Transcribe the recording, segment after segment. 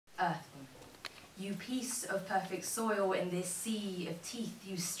Earth woman. You piece of perfect soil in this sea of teeth,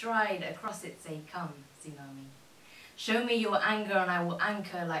 you stride across it, say, come, tsunami. Show me your anger and I will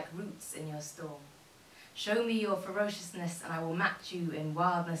anchor like roots in your storm. Show me your ferociousness and I will match you in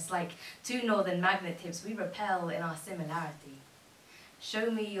wildness. Like two northern magnet tips, we repel in our similarity.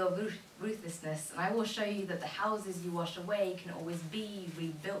 Show me your ruthlessness and I will show you that the houses you wash away can always be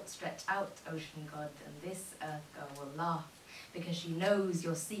rebuilt. Stretch out, ocean god, and this earth girl will laugh because she knows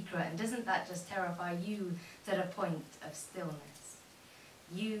your secret. And doesn't that just terrify you to the point of stillness?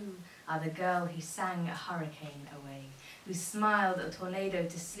 You are the girl who sang a hurricane away, who smiled a tornado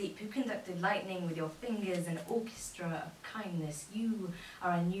to sleep, who conducted lightning with your fingers, an orchestra of kindness. You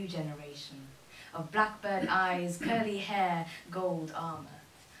are a new generation of blackbird eyes, curly hair, gold armor,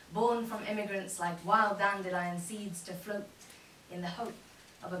 born from immigrants like wild dandelion seeds to float in the hope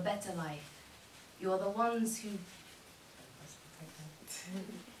of a better life. You're the ones who...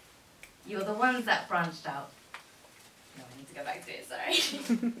 You're the ones that branched out. No, I need to go back to it, sorry.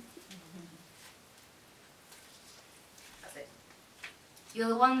 That's it. You're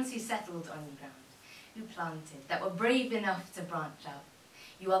the ones who settled on your ground, who planted, that were brave enough to branch out.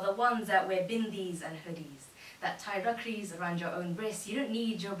 You are the ones that wear bindis and hoodies, that tie rakris around your own wrists. You don't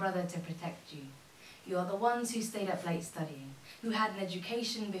need your brother to protect you. You are the ones who stayed up late studying, who had an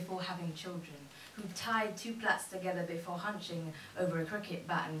education before having children, who tied two plaits together before hunching over a cricket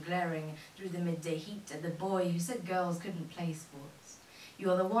bat and glaring through the midday heat at the boy who said girls couldn't play sports.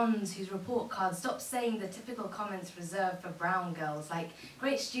 You are the ones whose report cards stopped saying the typical comments reserved for brown girls, like,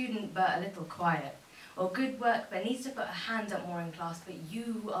 great student but a little quiet, or good work but needs to put her hand up more in class. But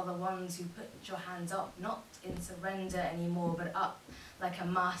you are the ones who put your hands up, not in surrender anymore, but up like a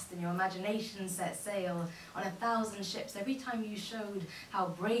mast, and your imagination set sail on 1,000 ships every time you showed how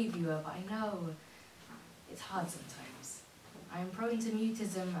brave you were. But I know it's hard sometimes. I am prone to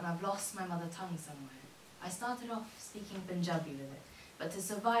mutism and I've lost my mother tongue somewhere. I started off speaking Punjabi with it, but to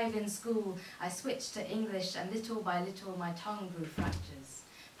survive in school I switched to English, and little by little my tongue grew fractures.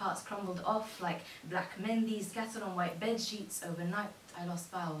 Parts crumbled off like black mendi scattered on white bed sheets. Overnight I lost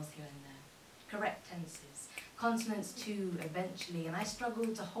vowels here and there, correct tenses, consonants too eventually, and I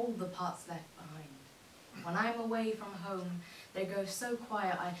struggled to hold the parts left behind. When I'm away from home, they go so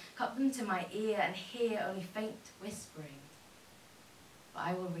quiet I cut them to my ear and hear only faint whispering. But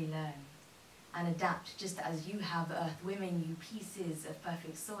I will relearn and adapt just as you have, earth women, you pieces of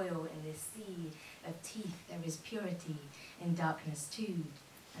perfect soil in this sea of teeth. There is purity in darkness too,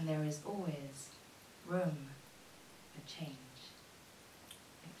 and there is always room for change.